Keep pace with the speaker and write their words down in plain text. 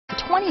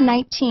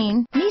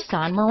2019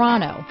 Nissan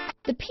Murano.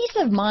 The peace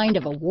of mind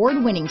of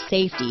award-winning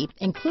safety,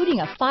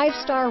 including a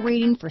 5-star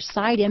rating for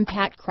side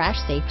impact crash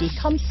safety,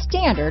 comes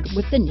standard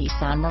with the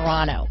Nissan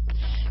Murano.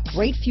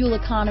 Great fuel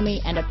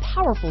economy and a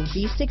powerful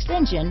V6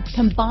 engine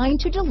combine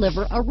to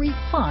deliver a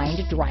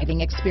refined driving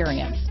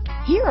experience.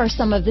 Here are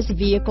some of this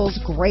vehicle's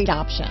great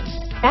options: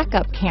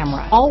 backup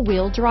camera,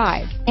 all-wheel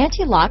drive,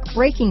 anti-lock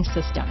braking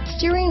system,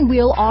 steering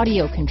wheel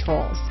audio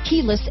controls,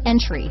 keyless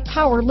entry,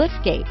 power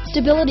liftgate,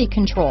 stability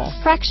control,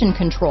 traction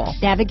control,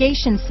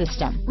 navigation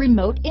system,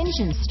 remote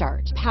engine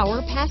start,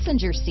 power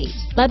passenger seat,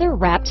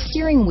 leather-wrapped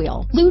steering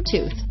wheel,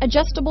 Bluetooth,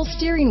 adjustable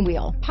steering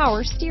wheel,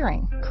 power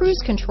steering,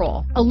 cruise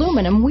control,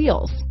 aluminum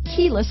wheels,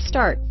 keyless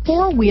start,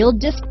 4-wheel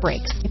disc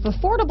brakes. If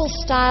affordable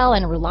style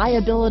and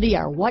reliability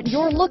are what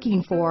you're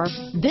looking for,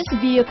 this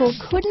vehicle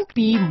couldn't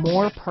be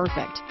more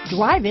perfect.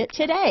 Drive it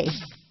today.